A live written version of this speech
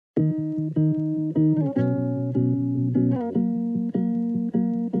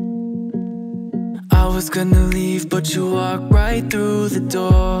was gonna leave, but you walked right through the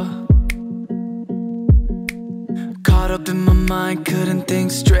door. Caught up in my mind, couldn't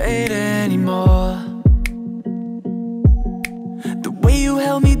think straight anymore. The way you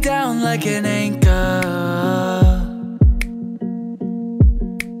held me down like an anchor,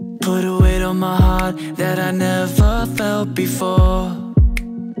 put a weight on my heart that I never felt before.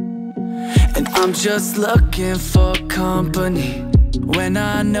 And I'm just looking for company when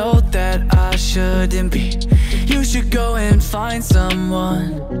I know that I shouldn't be. You should go and find someone.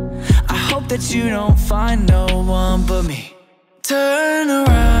 I hope that you don't find no one but me. Turn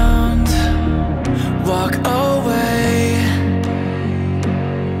around, walk away,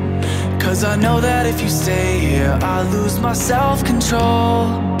 'cause I know that if you stay here I lose my self-control.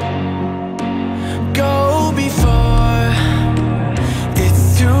 Go before it's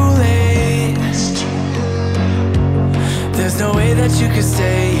too late. There's no way that you can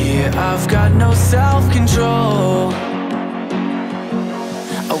stay here, I've got no self-control.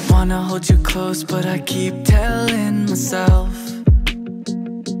 I wanna hold you close, but I keep telling myself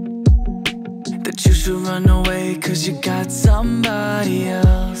that you should run away 'cause you got somebody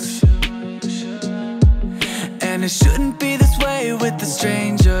else. And it shouldn't be this way with a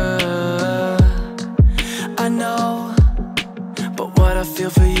stranger, I know, but what I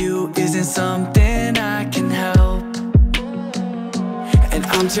feel for you isn't something I can help. And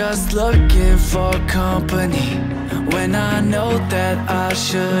I'm just looking for company when I know that I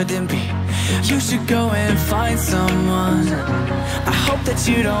shouldn't be. You should go and find someone. I hope that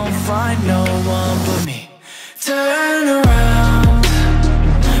you don't find no one but me. Turn around,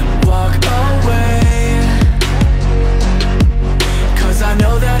 walk away, 'cause I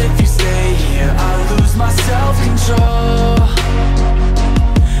know that if you stay here I'll lose my self-control.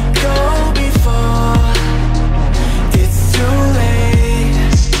 Go before it's too late.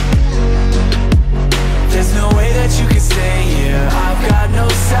 There's no way that you can stay here, I've got no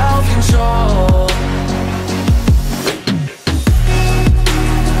self-control.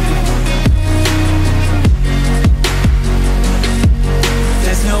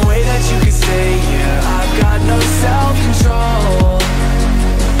 There's no way that you can stay here, I've got no self-control.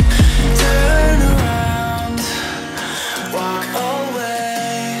 Turn around, walk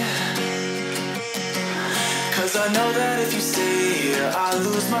away, 'cause I know that if you stay here I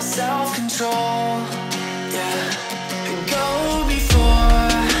lose my self-control. Yeah, go before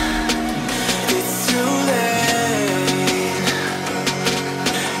it's too late.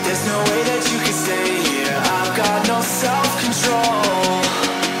 There's no way that